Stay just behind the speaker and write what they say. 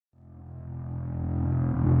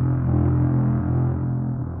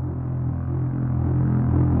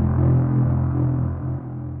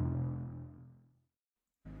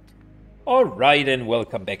Alright, and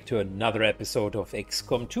welcome back to another episode of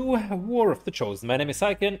XCOM2, War of the Chosen. My name is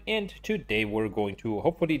Syken, and today we're going to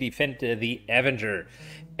hopefully defend the Avenger.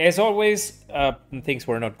 As always, things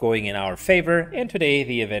were not going in our favor, and today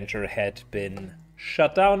the Avenger had been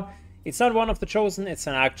shut down. It's not one of the Chosen, it's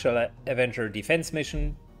an actual Avenger defense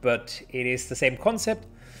mission, but it is the same concept.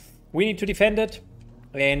 We need to defend it,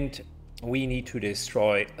 and we need to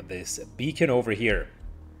destroy this beacon over here.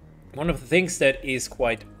 One of the things that is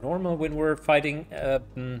quite normal when we're fighting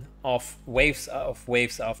off waves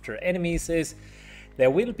after enemies is there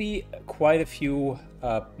will be quite a few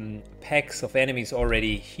packs of enemies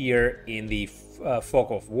already here in the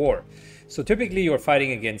fog of war. So typically you're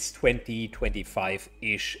fighting against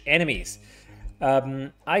 20-25-ish enemies.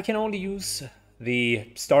 I can only use the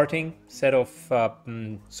starting set of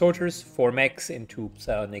soldiers, 4 mechs into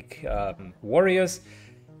psionic warriors,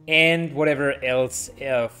 and whatever else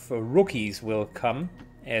of rookies will come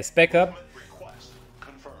as backup.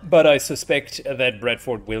 But I suspect that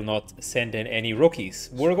Bradford will not send in any rookies.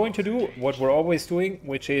 We're going to do what we're always doing,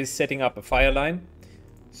 which is setting up a fire line.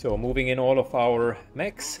 So moving in all of our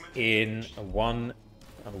mechs in one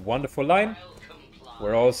wonderful line.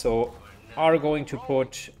 We're also going to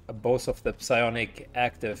put both of the psionic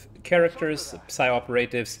active characters,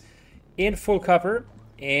 Psi-Operatives, in full cover.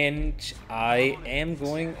 And I am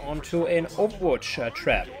going onto an Overwatch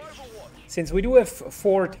trap. Since we do have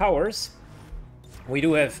 4 towers, we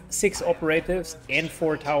do have 6 operatives and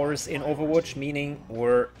 4 towers in Overwatch, meaning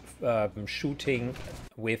we're shooting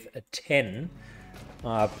with 10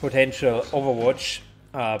 potential Overwatch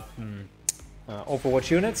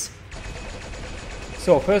units.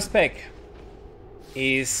 So first pack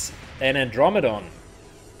is an Andromedon.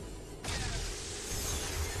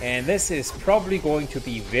 And this is probably going to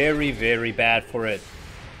be very, very bad for it.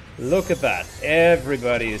 Look at that.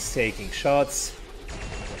 Everybody is taking shots.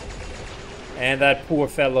 And that poor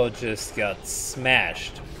fellow just got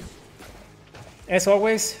smashed. As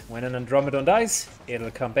always, when an Andromedon dies, it'll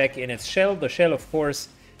come back in its shell. The shell, of course,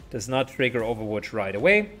 does not trigger Overwatch right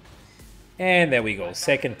away. And there we go,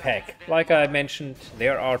 second pack. Like I mentioned,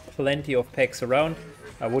 there are plenty of packs around.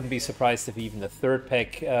 I wouldn't be surprised if even the third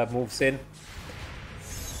pack moves in.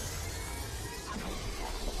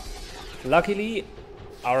 Luckily,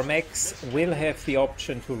 our mechs will have the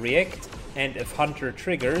option to react, and if Hunter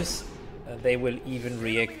triggers, they will even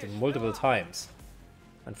react multiple times.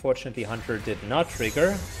 Unfortunately, Hunter did not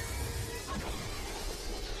trigger.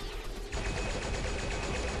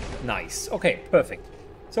 Nice. Okay, perfect.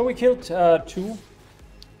 So we killed 2,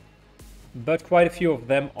 but quite a few of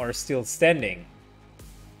them are still standing.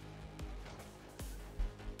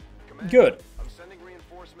 Good.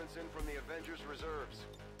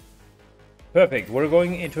 Perfect, we're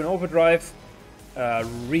going into an overdrive.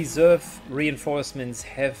 Reserve reinforcements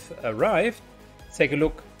have arrived. Let's take a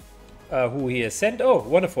look who he has sent. Oh,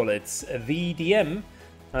 wonderful, it's the DM.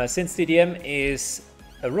 Since the DM is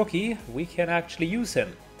a rookie, we can actually use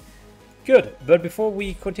him. Good, but before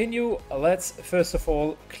we continue, let's first of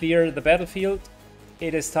all clear the battlefield.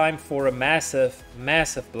 It is time for a massive,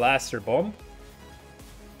 massive blaster bomb.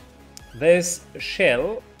 This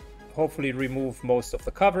shell hopefully remove most of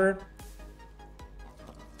the cover.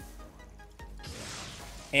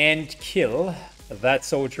 And kill that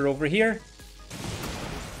soldier over here.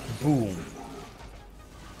 Boom.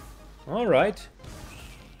 Alright.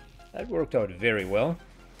 That worked out very well.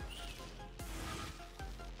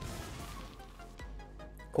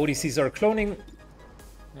 Codices are cloning.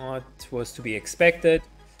 What was to be expected.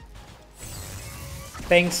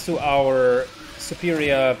 Thanks to our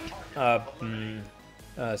superior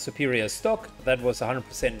stock, that was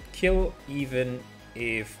 100% kill, even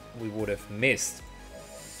if we would have missed.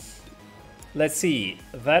 Let's see,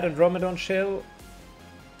 that Andromedon shell,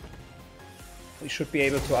 we should be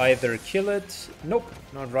able to either kill it. Nope,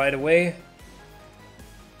 not right away.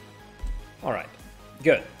 Alright,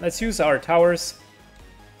 good. Let's use our towers.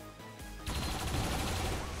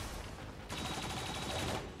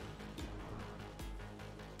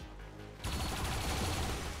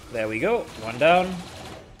 There we go, 1 down.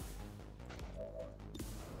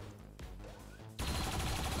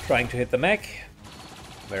 Trying to hit the mech.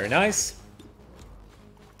 Very nice.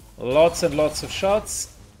 Lots and lots of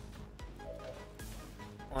shots.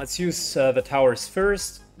 Let's use the towers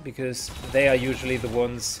first, because they are usually the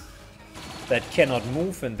ones that cannot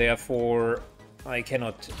move, and therefore I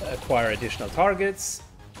cannot acquire additional targets.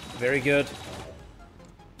 Very good.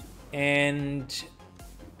 And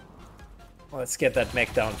let's get that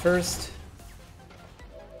mech down first.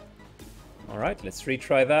 Alright, let's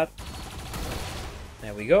retry that.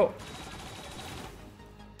 There we go.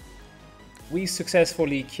 we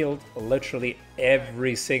successfully killed literally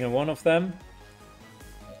every single one of them,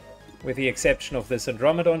 with the exception of this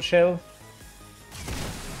Andromedon shell,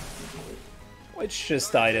 which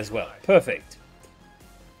just died as well. Perfect.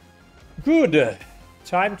 Good.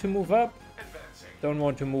 Time to move up. Don't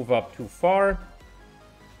want to move up too far.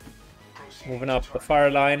 Moving up the fire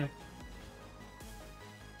line.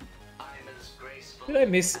 Did I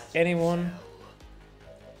miss anyone?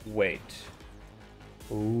 Wait.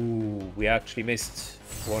 Ooh, we actually missed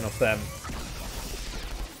one of them.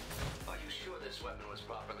 Are you sure this weapon was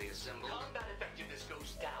properly assembled? Combat effectiveness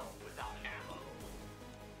goes down without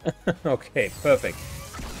ammo. Okay, perfect.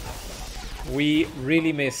 We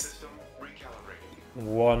really missed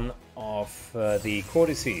one of the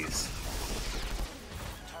codices.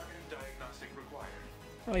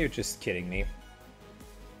 Oh, you're just kidding me.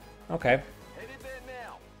 Okay.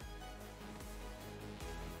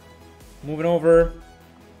 Moving over.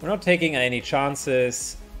 We're not taking any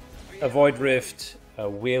chances. A Void Rift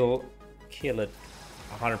will kill it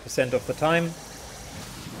 100% of the time.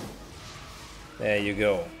 There you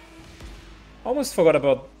go. Almost forgot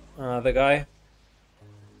about the guy.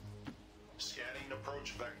 Scanning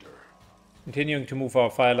approach vector. Continuing to move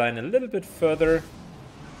our fire line a little bit further.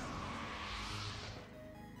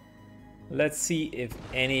 Let's see if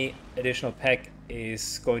any additional pack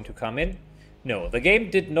is going to come in. No, the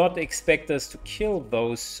game did not expect us to kill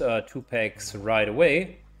those 2 packs right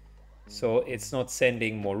away. So it's not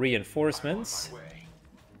sending more reinforcements.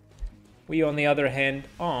 We, on the other hand,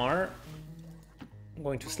 are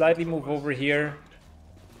going to slightly move over here,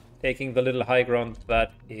 taking the little high ground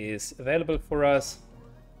that is available for us.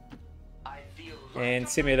 And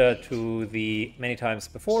similar to the many times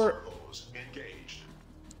before,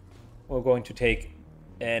 we're going to take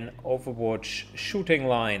an Overwatch shooting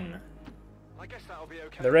line.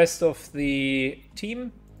 The rest of the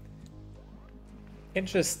team can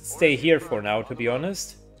just stay here for now, to be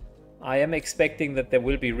honest. I am expecting that there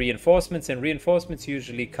will be reinforcements, and reinforcements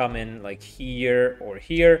usually come in like here or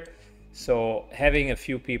here. So having a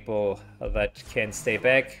few people that can stay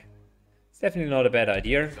back is definitely not a bad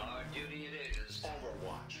idea.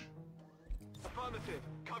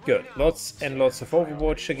 Good, lots and lots of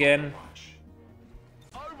Overwatch again.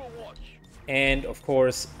 And of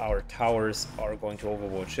course our towers are going to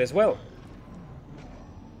Overwatch as well.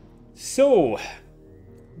 So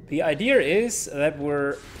the idea is that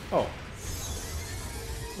we're... oh.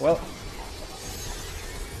 Well.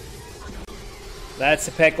 That's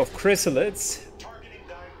a pack of chrysalids. Targeting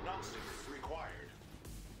diagnostics required.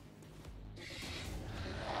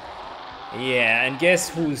 Yeah, and guess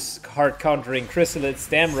who's hard countering chrysalids?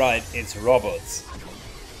 Damn right, it's robots.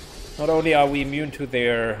 Not only are we immune to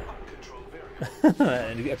their...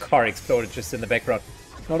 a car exploded just in the background.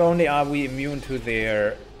 Not only are we immune to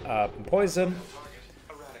their poison,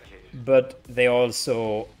 but they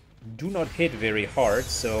also do not hit very hard,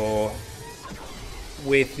 so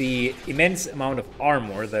with the immense amount of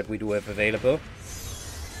armor that we do have available,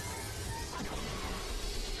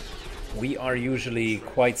 we are usually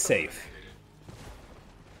quite safe.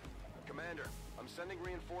 Commander, I'm sending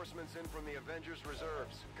reinforcements in from the Avengers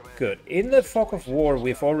reserves. Commander. Good. In the Fog of War,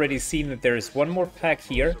 we've already seen that there is one more pack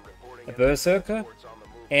here, a Berserker,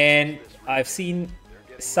 and I've seen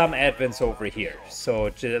some advents over here, so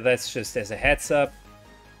that's just as a heads up.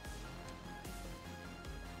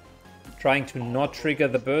 Trying to not trigger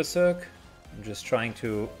the Berserk. I'm just trying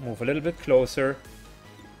to move a little bit closer.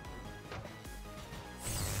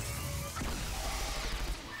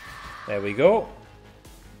 There we go.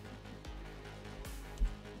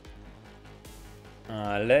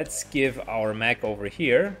 Let's give our mech over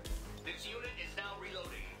here This unit is now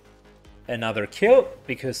reloading. another kill,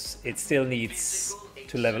 because it still needs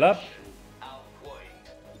to level up.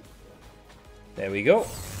 There we go.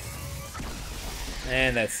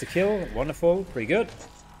 And that's the kill. Wonderful. Pretty good.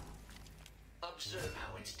 Observe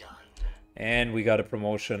how it's done. And we got a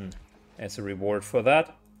promotion as a reward for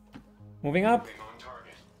that. Moving up. On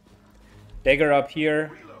target. Dagger up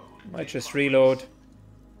here. Might just reload.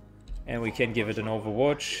 And we can give it an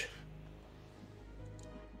Overwatch.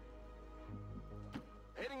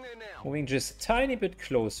 Heading there now. Moving just a tiny bit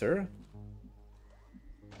closer.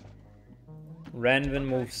 Ranvin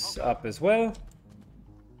moves up as well.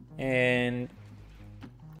 And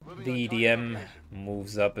the EDM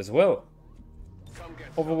moves up as well.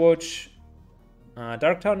 Overwatch.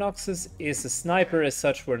 Darktown Noxus is a sniper, as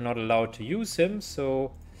such we're not allowed to use him,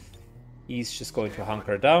 so he's just going to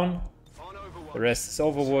hunker down. The rest is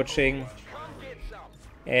overwatching.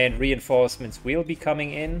 And reinforcements will be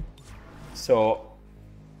coming in. So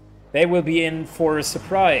they will be in for a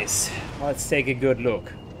surprise. Let's take a good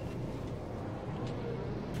look.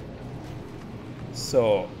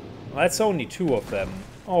 So, that's only 2 of them.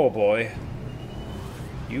 Oh boy.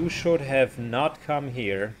 You should have not come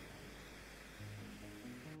here.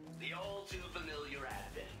 The all too familiar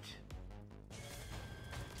advent.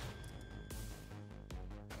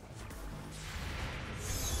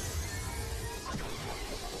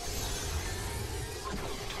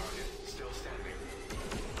 Target still standing.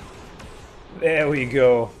 There we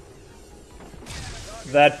go.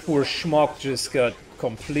 That poor schmuck just got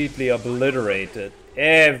completely obliterated.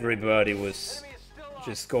 Everybody was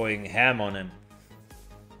just going ham on him.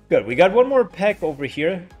 Good, we got one more pack over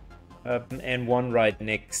here. And one right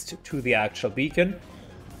next to the actual beacon.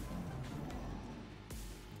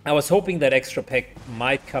 I was hoping that extra pack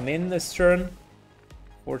might come in this turn.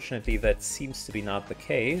 Fortunately, that seems to be not the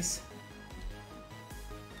case.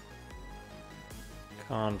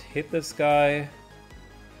 Can't hit this guy.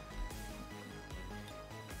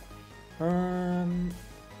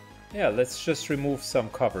 Yeah, let's just remove some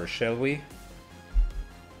cover, shall we?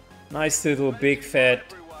 Nice little big fat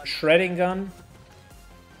shredding gun.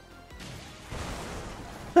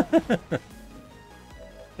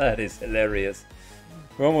 That is hilarious.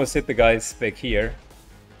 We almost hit the guys back here.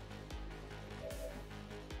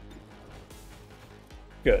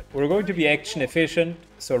 Good. We're going to be action efficient,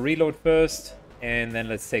 so reload first, and then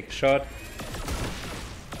let's take a shot.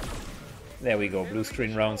 There we go. Blue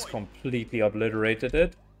screen rounds completely obliterated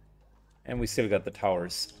it. And we still got the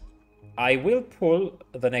towers. I will pull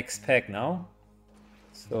the next pack now.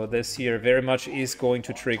 So this here very much is going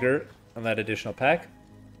to trigger on that additional pack.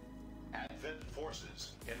 Advent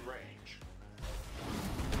forces in range.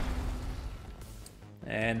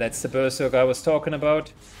 And that's the Berserk I was talking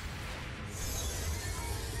about.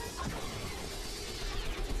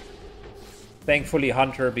 Thankfully,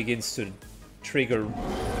 Hunter begins to trigger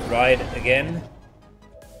right again.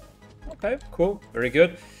 Okay, cool. Very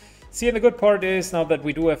good. See, and the good part is, now that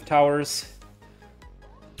we do have towers,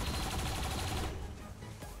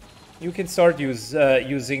 you can start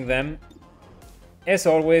using them. As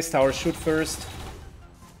always, towers shoot first.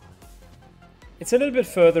 It's a little bit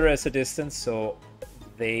further as a distance, so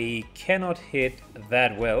they cannot hit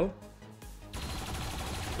that well.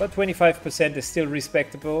 But 25% is still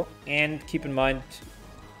respectable, and keep in mind,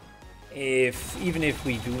 even if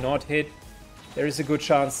we do not hit, there is a good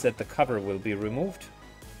chance that the cover will be removed.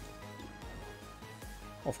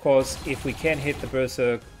 Of course, if we can hit the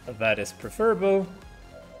Berserk, that is preferable.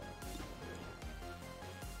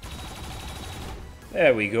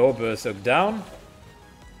 There we go, Berserk down.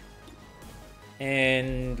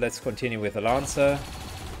 And let's continue with the Lancer.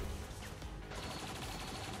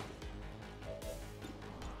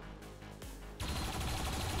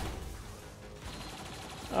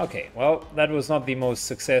 Okay, well, that was not the most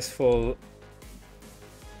successful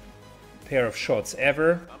pair of shots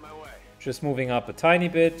ever. On my way. Just moving up a tiny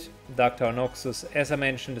bit. Dr. Noxus, as I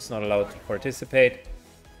mentioned, is not allowed to participate.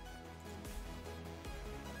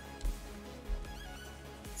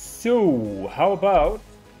 So, how about...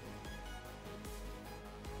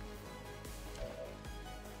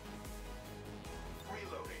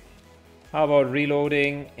 Reloading. How about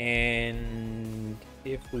reloading? And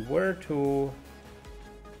if we were to...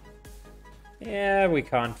 Yeah, we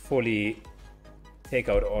can't fully take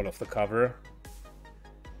out all of the cover.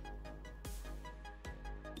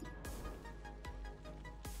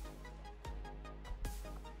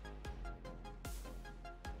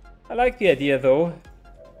 I like the idea though.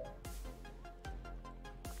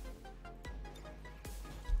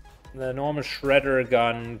 The normal shredder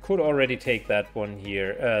gun could already take that one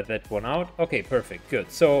here, that one out. Okay, perfect,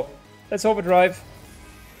 good. So let's overdrive.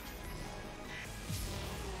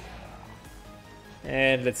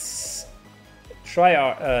 And let's try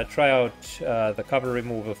out the cover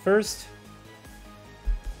removal first.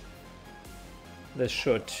 This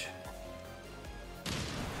should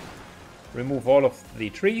remove all of the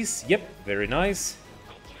trees. Yep, very nice.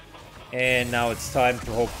 And now it's time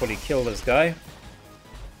to hopefully kill this guy.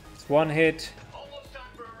 It's one hit. Almost time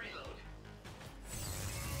for a reload.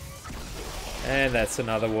 And that's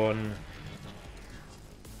another one.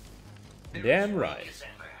 Damn right.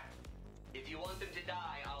 If you want them to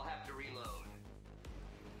die, I'll have to reload.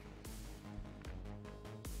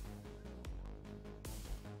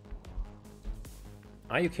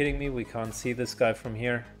 Are you kidding me? We can't see this guy from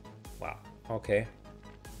here? Wow, okay.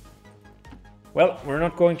 Well, we're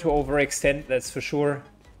not going to overextend, that's for sure.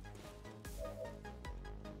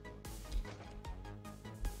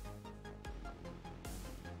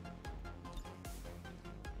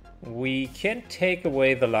 We can take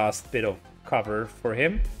away the last bit of cover for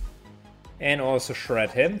him. And also shred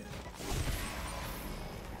him.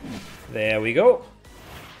 There we go.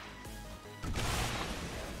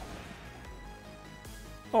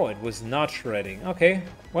 Oh, it was not shredding. Okay,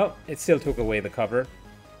 well, it still took away the cover.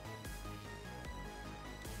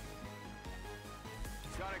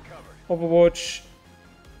 Got it covered. Overwatch.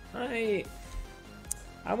 I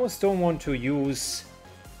almost don't want to use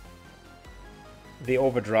the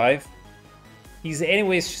overdrive. He's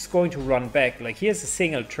anyways just going to run back. Like, he has a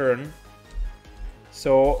single turn.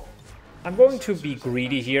 So I'm going to be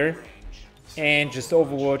greedy here and just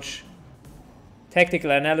Overwatch.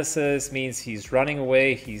 Tactical analysis means he's running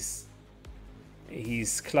away. He's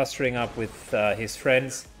clustering up with his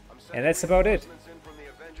friends. And that's about it. In from the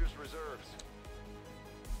Avengers reserves.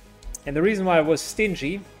 And the reason why I was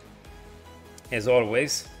stingy, as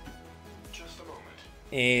always, Just a moment.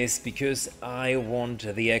 is because I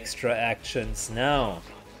want the extra actions now.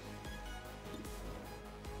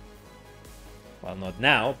 Well, not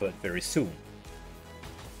now, but very soon.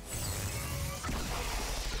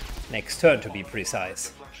 Next turn, to be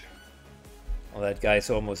precise. Deflection. Well, that guy's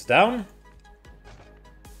almost down.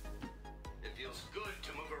 It feels good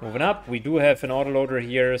to move around. Moving up, we do have an autoloader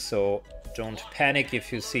here, so don't panic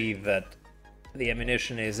if you see that the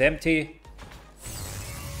ammunition is empty.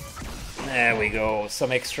 There we go,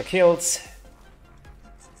 some extra kills.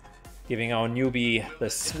 Giving our newbie the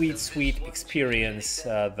sweet, sweet experience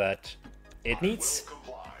that it needs.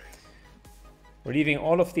 Comply. We're leaving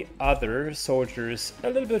all of the other soldiers a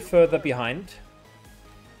little bit further behind.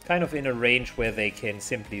 Kind of in a range where they can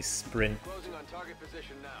simply sprint Closing on target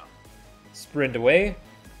position now. away.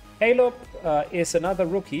 Halop is another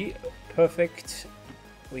rookie. Perfect.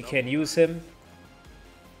 We can use him.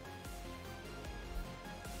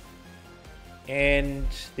 And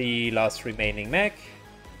the last remaining mech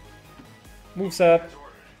moves up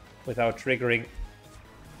without triggering.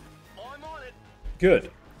 I'm on it. Good.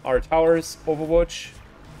 Our towers, Overwatch.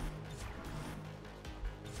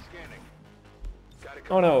 Scanning. Got it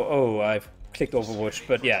Oh no, oh, I've clicked Overwatch,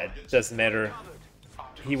 but yeah, it doesn't matter.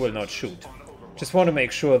 He will not shoot. Just want to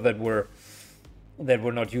make sure that we're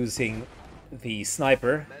not using the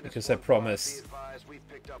sniper, because I promised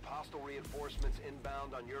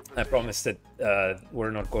that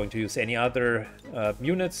we're not going to use any other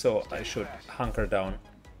units, so I should hunker down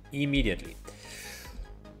immediately.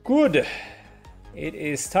 Good. It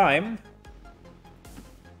is time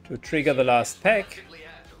to trigger the last pack.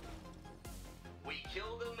 We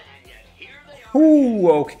killed them, and yet here they are.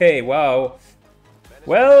 Ooh, okay, wow.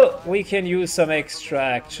 Well, we can use some extra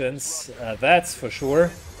actions, that's for sure.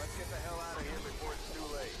 Let's get the hell out of here before it's too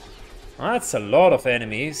late. That's a lot of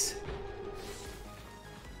enemies.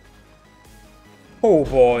 Oh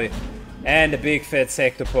boy. And a big fat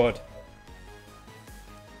sectopod.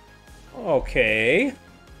 Okay.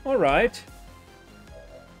 Alright.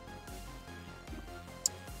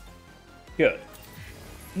 Good.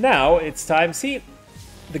 Now it's time. See,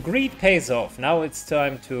 the greed pays off. Now it's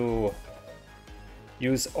time to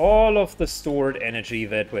use all of the stored energy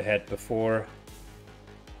that we had before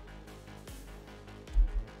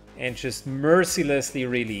and just mercilessly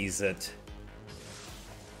release it.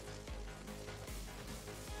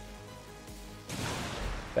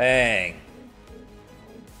 Bang.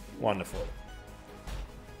 Wonderful.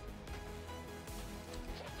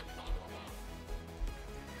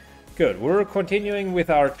 Good, we're continuing with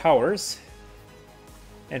our towers.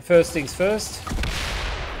 And first things first,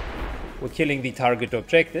 we're killing the target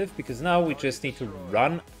objective, because now we just need to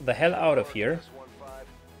run the hell out of here.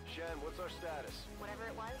 S15. Shen, what's our status? Whatever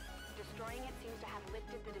it was, destroying it seems to have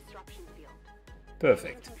lifted the disruption field.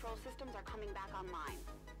 Perfect. Control systems are coming back online.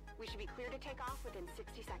 We should be clear to take off within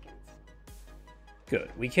 60 seconds. Good.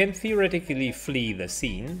 We can theoretically flee the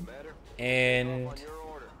scene, Better. and On your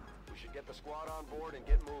order. We should get the squad on board and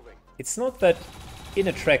get moving. it's not that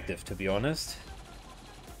unattractive, to be honest.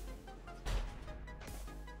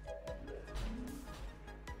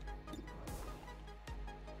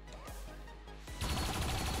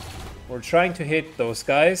 We're trying to hit those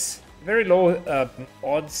guys. Very low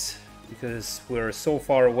odds, because we're so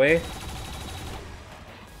far away.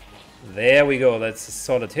 There we go, that's a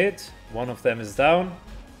solid hit. One of them is down.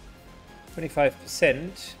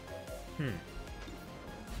 25%.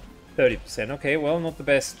 30%. Okay, well, not the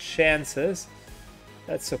best chances.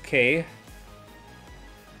 That's okay.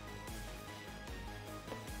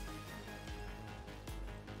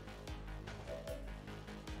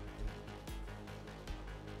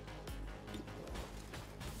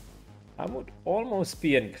 I would almost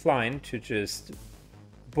be inclined to just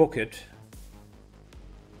book it.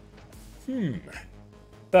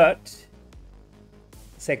 But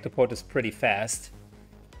Sectopod is pretty fast,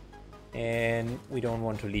 and we don't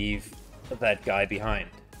want to leave that guy behind.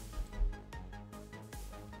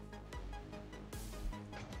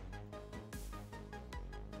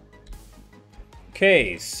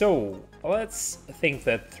 Okay, so let's think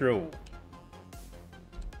that through.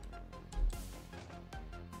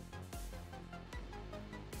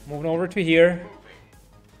 Moving over to here.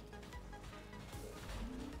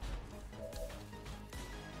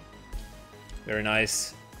 Very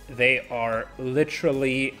nice. They are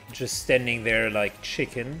literally just standing there like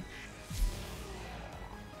chicken.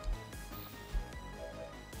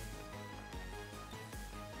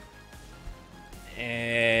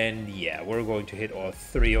 And yeah, we're going to hit all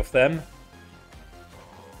 3 of them.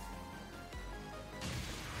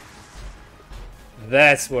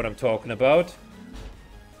 That's what I'm talking about.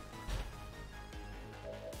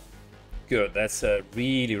 Good, that's a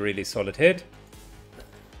really, really solid hit.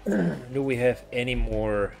 Do we have any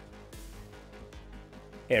more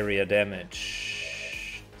area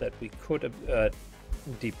damage that we could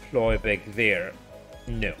deploy back there?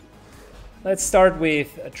 No. Let's start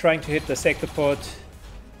with trying to hit the sectopod.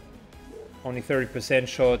 Only 30%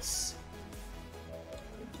 shots.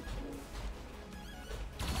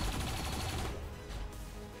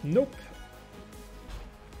 Nope.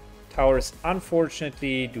 Towers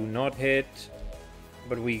unfortunately do not hit,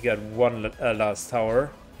 but we got one last tower.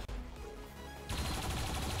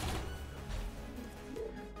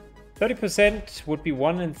 30% would be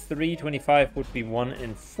 1 in 3, 25 would be 1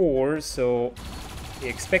 in 4, so the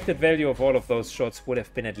expected value of all of those shots would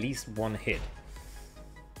have been at least 1 hit.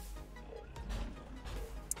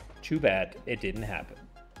 Too bad it didn't happen.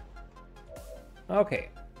 Okay.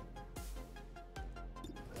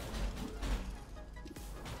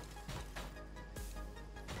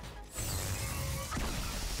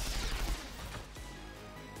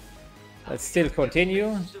 Let's still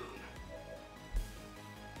continue.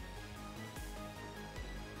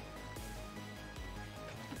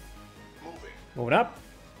 Moving up.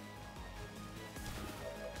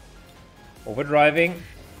 Overdriving.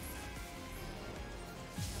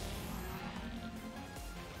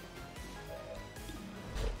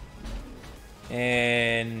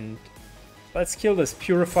 And let's kill this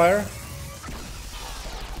purifier.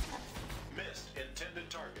 Missed intended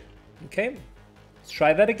target. Okay, let's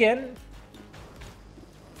try that again.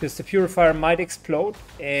 Because the purifier might explode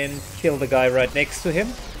and kill the guy right next to him.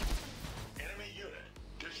 Enemy unit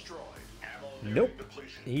destroyed. Ammo Nope,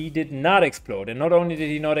 depletion. he did not explode. And not only did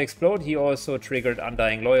he not explode, he also triggered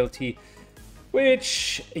Undying Loyalty,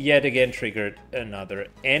 which yet again triggered another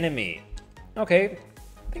enemy. Okay,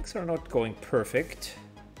 things are not going perfect.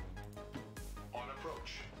 On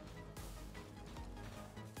approach.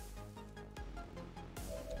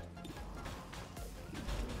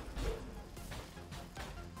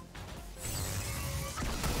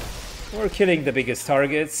 We're killing the biggest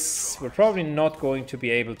targets. We're probably not going to be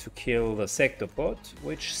able to kill the sectopod,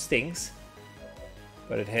 which stinks.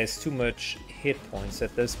 But it has too much hit points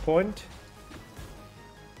at this point.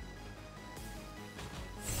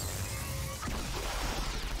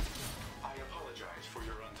 I apologize for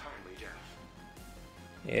your untimely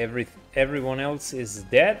death. Everyone else is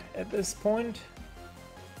dead at this point.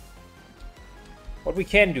 What we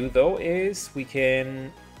can do though is we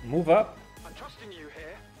can move up. I'm trusting you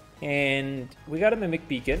here. And we got a Mimic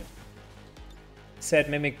Beacon.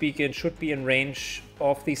 Said Mimic Beacon should be in range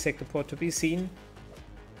of the Sectopod to be seen.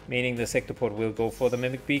 Meaning the Sectopod will go for the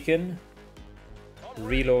Mimic Beacon.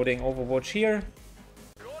 Reloading Overwatch here.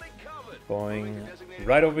 Going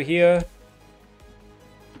right over here.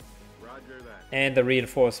 Roger that. And the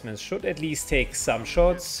reinforcements should at least take some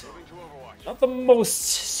shots. Not the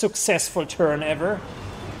most successful turn ever.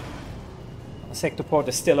 The Sectopod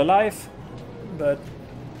is still alive, but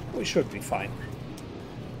we should be fine.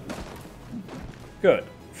 Good.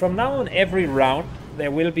 From now on, every round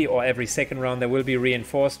there will be, or every second round there will be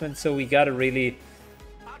reinforcements, so we gotta really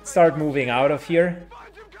start moving out of here.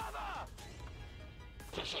 Find some cover!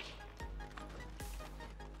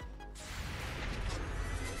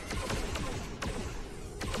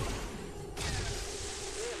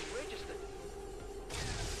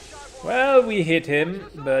 Well, we hit him,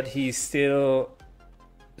 but he's still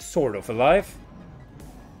sort of alive.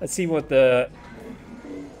 Let's see what the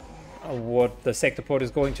Sectopod is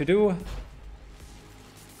going to do.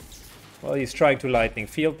 Well, he's trying to lightning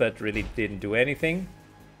field. That really didn't do anything.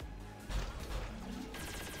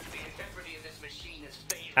 The integrity of this machine is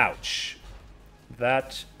failing. Ouch.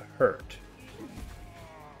 That hurt.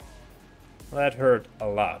 That hurt a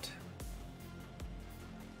lot.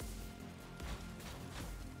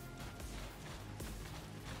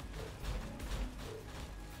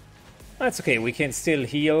 That's okay, we can still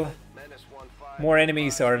heal. Menace 1-5. More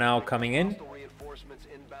enemies are now coming in. Hostile reinforcements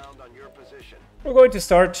inbound on your position. We're going to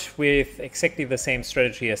start with exactly the same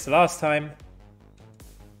strategy as the last time.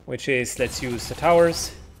 which is let's use the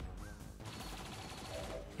towers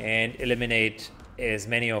and eliminate as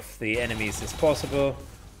many of the enemies as possible.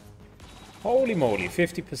 Holy moly,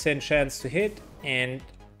 50% chance to hit, and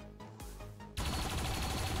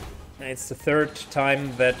it's the third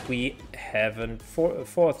time that we haven't,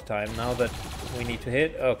 fourth time now that we need to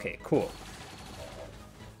hit. Okay, cool.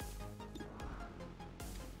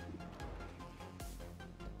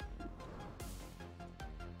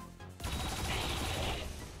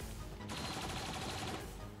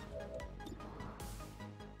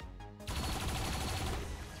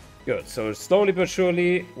 Good, so slowly but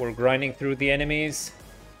surely we're grinding through the enemies.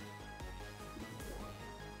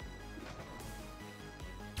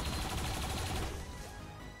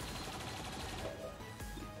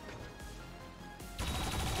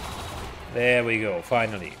 There we go,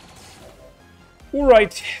 finally.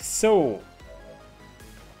 Alright, so...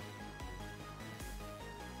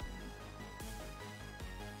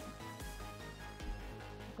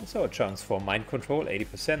 also a chance for mind control,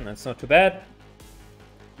 80%, that's not too bad.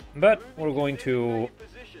 But we're going to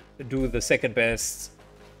do the second best,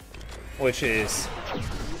 which is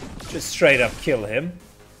just straight up kill him.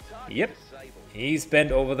 Yep, he's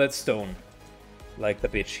bent over that stone, like the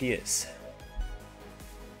bitch he is.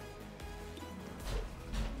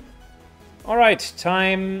 Alright,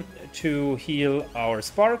 time to heal our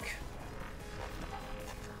Spark.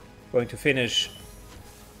 Going to finish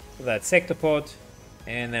that sectopod,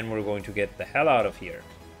 and then we're going to get the hell out of here.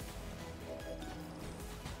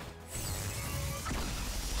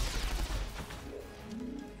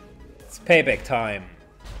 It's payback time.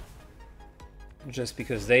 Just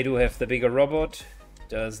because they do have the bigger robot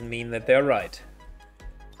doesn't mean that they're right.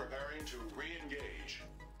 Preparing to re-engage.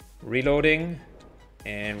 Reloading,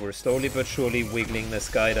 and we're slowly but surely wiggling this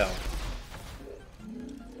guy down.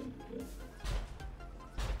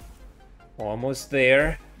 Almost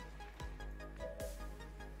there.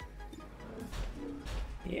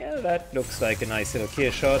 Yeah, that looks like a nice little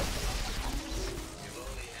kill shot.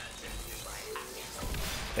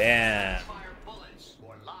 Bam. Fire bullets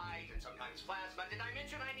or light and sometimes plasma. Did I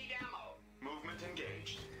mention I need ammo? Movement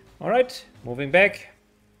engaged. Alright, moving back.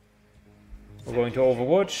 We're going to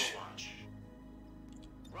Overwatch.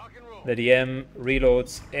 Rock and roll. The DM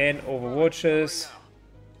reloads and overwatches.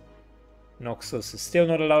 Noxus is still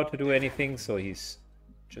not allowed to do anything, so he's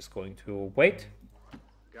just going to wait.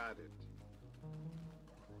 Got it.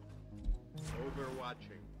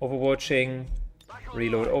 Overwatching. Overwatching,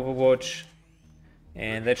 reload Overwatch,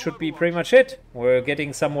 and that should be pretty much it. We're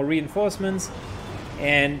getting some more reinforcements,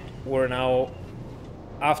 and we're now,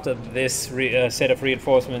 after this set of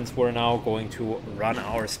reinforcements, we're now going to run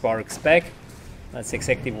our Sparks back. That's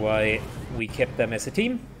exactly why we kept them as a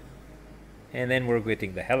team, and then we're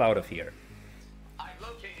getting the hell out of here. I've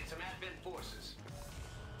located some advent forces.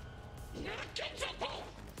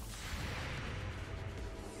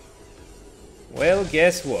 Well,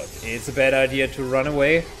 guess what? It's a bad idea to run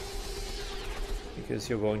away, because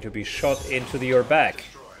you're going to be shot into your back.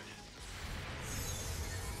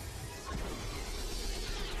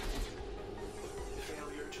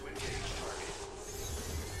 Failure to engage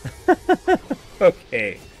target.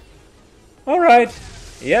 Okay. Alright.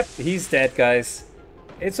 Yep, he's dead, guys.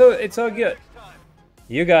 It's all good.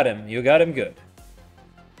 You got him. You got him good.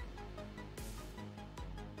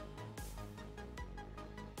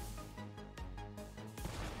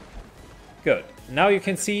 Good. Now you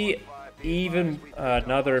can see even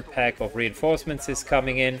another pack of reinforcements is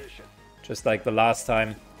coming in, just like the last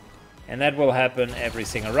time. And that will happen every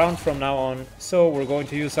single round from now on. So we're going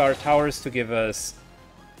to use our towers to give us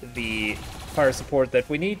the fire support that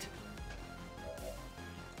we need.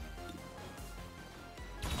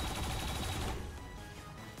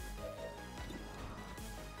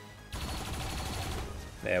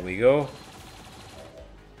 There we go.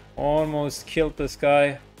 Almost killed this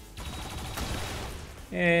guy.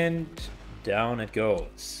 And down it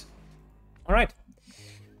goes. Alright.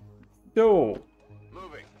 So,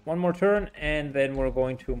 Moving. one more turn, and then we're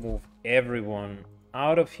going to move everyone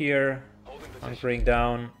out of here. Holding position. Hunkering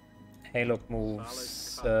down. Halo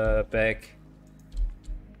moves back.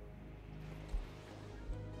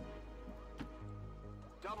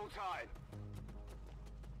 Double tied.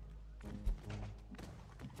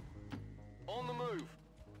 On the move.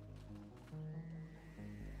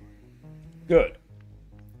 Good.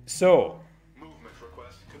 So, Movement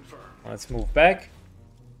request confirmed. let's move back.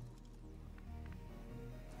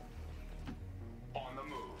 On the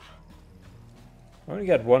move. I only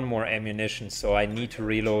got one more ammunition, so I need to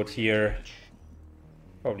reload here.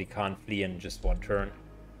 Probably can't flee in just one turn.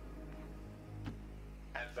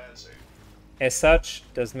 Advancing. As such,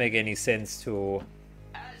 doesn't make any sense to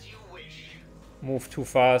As move too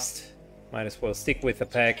fast. Might as well stick with the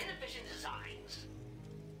pack. Inefficient designs.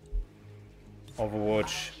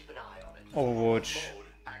 Overwatch. Keep an eye on it. Overwatch.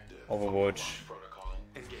 Active. Overwatch. Protocol.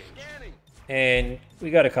 Engage. Scanning. And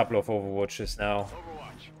we got a couple of Overwatches now.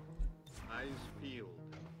 Overwatch. Eyes peeled.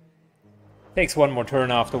 Takes one more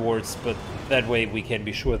turn afterwards, but that way we can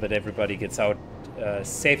be sure that everybody gets out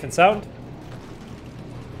safe and sound.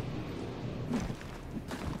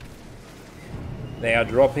 They are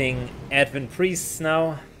dropping Advent Priests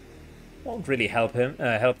now. Won't really help them.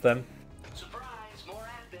 Surprise, more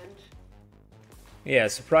Advent. Yeah,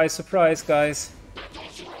 surprise, surprise, guys.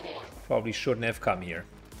 Probably shouldn't have come here.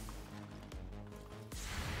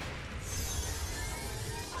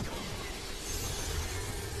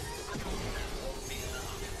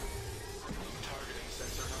 Targeting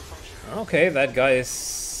sensor malfunction. Okay, that guy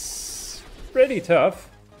is pretty tough.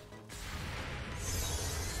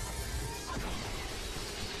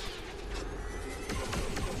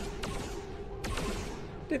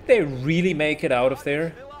 Did they really make it out of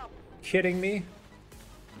there? Fill up. Kidding me?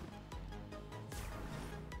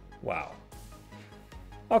 Wow.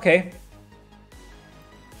 Okay.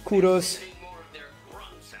 Kudos Sending more of their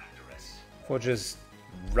grunts after us. for just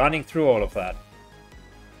running through all of that.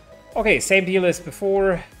 Okay, same deal as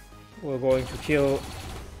before. We're going to kill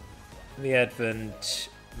the Advent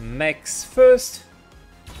mechs first.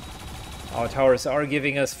 Our towers are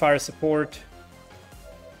giving us fire support.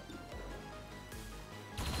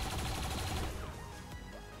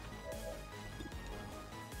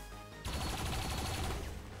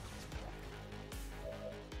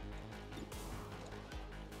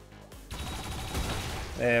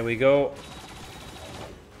 There we go.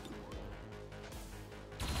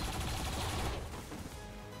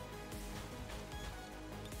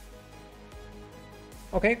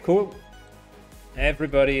 Okay, cool.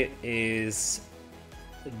 Everybody is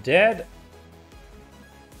dead.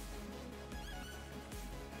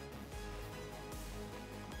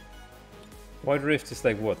 White Rift is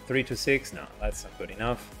like what, 3 to 6? No, that's not good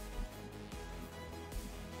enough.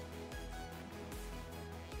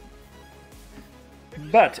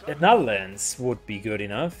 But a null lens would be good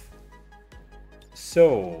enough.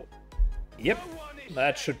 So, yep,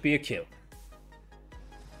 that should be a kill.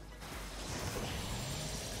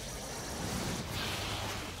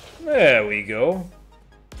 There we go.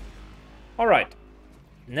 Alright,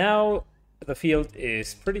 now the field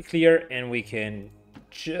is pretty clear and we can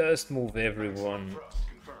just move everyone Thrust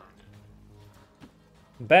confirmed.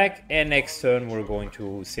 back, and next turn we're going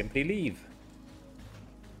to simply leave.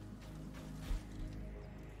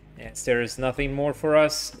 As there is nothing more for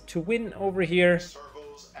us to win over here.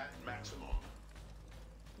 Servos at maximum.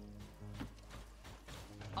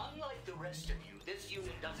 Unlike the rest of you, this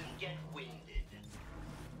unit doesn't get winded.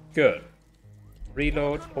 Good.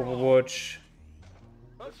 Reload, Overwatch.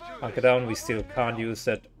 Hunker down, we still can't use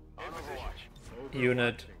that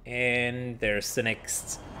unit. And there's the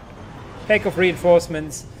next pack of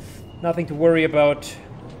reinforcements. Nothing to worry about.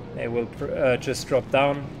 They will just drop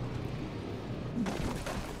down.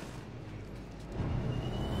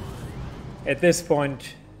 At this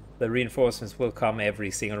point, the reinforcements will come every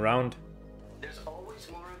single round. There's always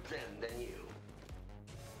more of them than you.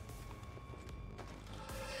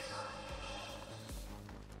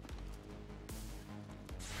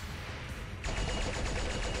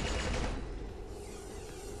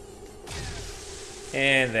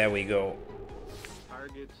 And there we go.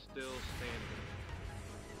 Target still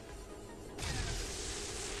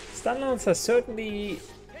standing. Stunlancer certainly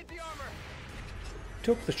Hit the armor.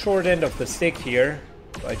 took the short end of the stick here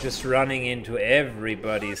by just running into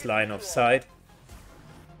everybody's line of sight.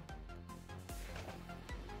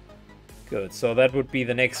 Good, so that would be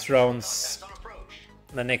the next round's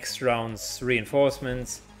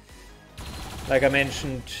reinforcements. Like I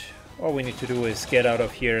mentioned, all we need to do is get out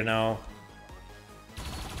of here now.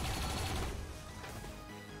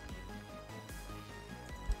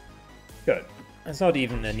 Good. There's not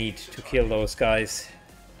even a need to kill those guys.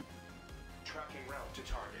 Tracking route to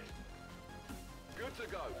target. Good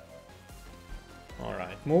to go.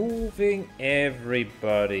 Alright, moving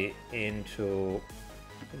everybody into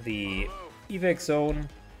the evac zone.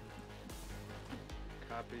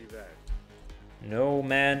 Copy that. No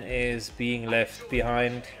man is being left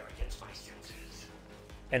behind. Against my senses.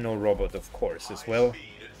 And no robot, of course, as well.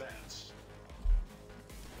 Speed advance.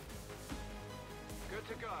 Good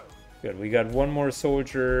to go. Good, we got one more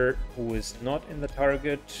soldier who is not in the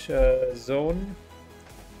target zone.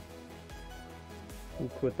 Who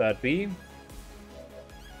could that be?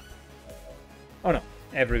 Oh no,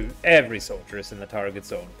 every soldier is in the target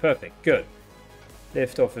zone. Perfect, good.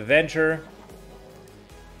 Lift off Avenger.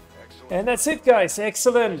 Excellent And that's it, guys.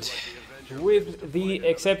 Excellent. With the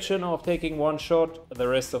exception of taking one shot, the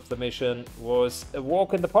rest of the mission was a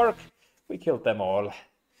walk in the park. We killed them all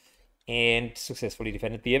and successfully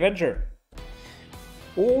defended the Avenger.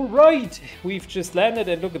 Alright, we've just landed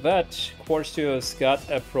and look at that. Corstius got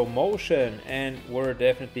a promotion and we're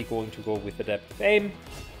definitely going to go with adaptive aim.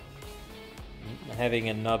 Having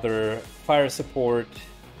another fire support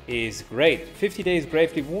is great. 50 days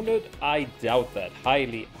gravely wounded? I doubt that.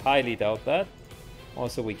 Highly, highly doubt that.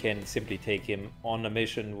 Also, we can simply take him on a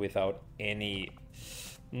mission without any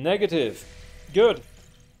negative. Good.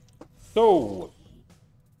 So,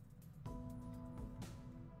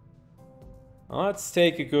 let's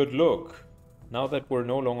take a good look. Now that we're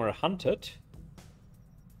no longer hunted,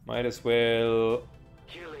 might as well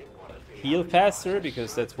heal faster,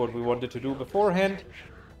 because that's what we wanted to do beforehand,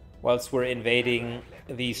 whilst we're invading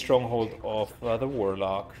the stronghold of the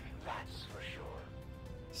Warlock.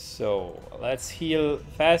 So let's heal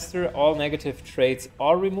faster. All negative traits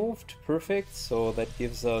are removed. Perfect. So that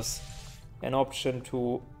gives us an option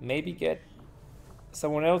to maybe get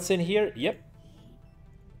someone else in here. Yep.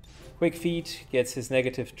 Quick Feet gets his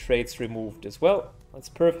negative traits removed as well. That's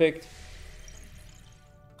perfect.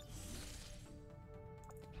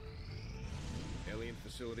 Alien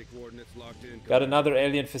facility coordinates locked in. Got another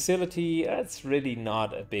alien facility. That's really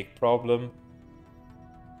not a big problem.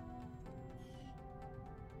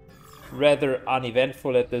 Rather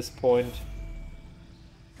uneventful at this point.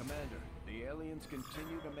 Commander, the aliens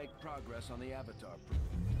continue to make progress on the Avatar.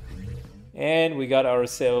 And we got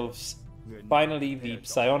ourselves finally the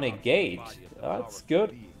psionic gate. That's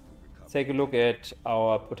good. Let's take a look at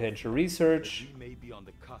our potential research.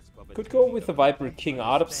 Could go with the Viper King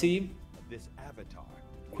Autopsy.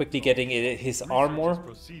 Quickly getting his armor.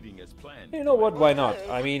 You know what, why not?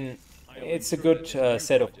 I mean, it's a good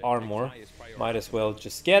set of armor. Might as well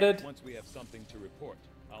just get it.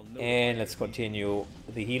 And let's continue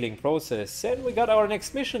the healing process. And we got our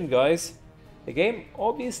next mission, guys. The game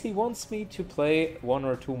obviously wants me to play 1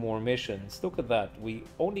 or 2 more missions. Look at that. We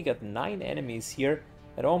only got 9 enemies here.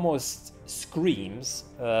 It almost screams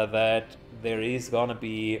that there is gonna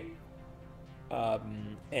be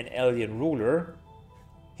an alien ruler.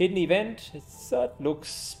 Hidden event. That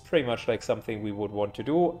looks pretty much like something we would want to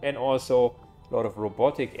do. And also a lot of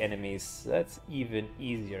robotic enemies. That's even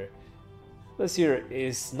easier. This here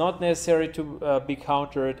is not necessary to be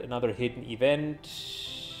countered. Another hidden event.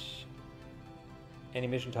 Any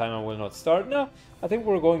mission timer will not start. No, I think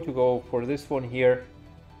we're going to go for this one here.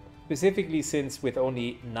 Specifically, since with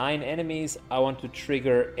only 9 enemies, I want to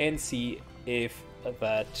trigger and see if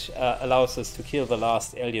that allows us to kill the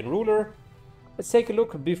last alien ruler. Let's take a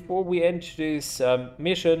look before we end this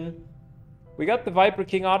mission. We got the Viper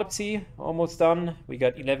King Autopsy almost done. We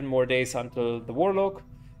got 11 more days until the Warlock.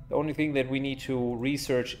 The only thing that we need to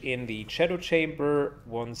research in the Shadow Chamber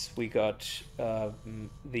once we got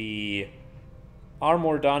the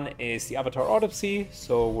armor done is the Avatar Autopsy.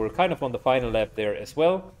 So we're kind of on the final lap there as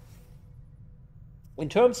well. In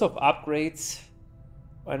terms of upgrades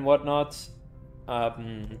and whatnot,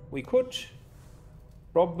 we could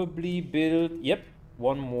probably build, yep,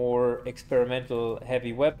 one more experimental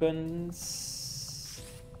heavy weapons,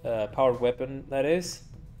 powered weapon that is.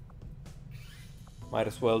 Might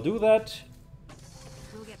as well do that.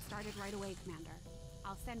 We'll get started right away, Commander.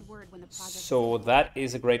 I'll send word when the project... So that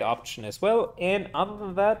is a great option as well. And other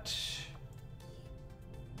than that,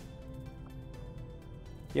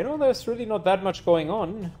 you know, there's really not that much going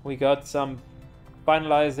on. We got some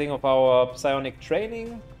finalizing of our psionic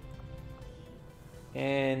training.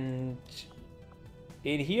 And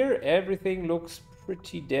in here, everything looks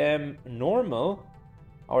pretty damn normal.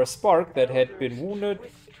 Our Spark that had been wounded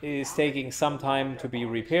is taking some time to be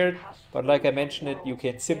repaired. But like I mentioned it, you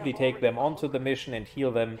can simply take them onto the mission and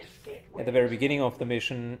heal them at the very beginning of the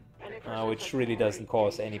mission, which really doesn't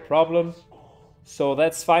cause any problem. So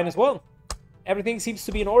that's fine as well. Everything seems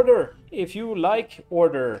to be in order. If you like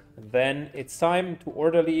order, then it's time to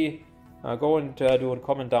orderly go and do a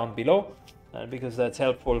comment down below. Because that's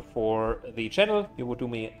helpful for the channel. You would do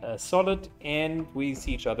me a solid, and we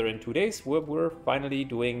see each other in 2 days where we're finally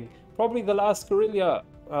doing probably the last guerrilla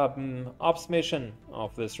ops mission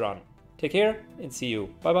of this run. Take care and see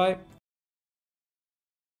you. Bye bye.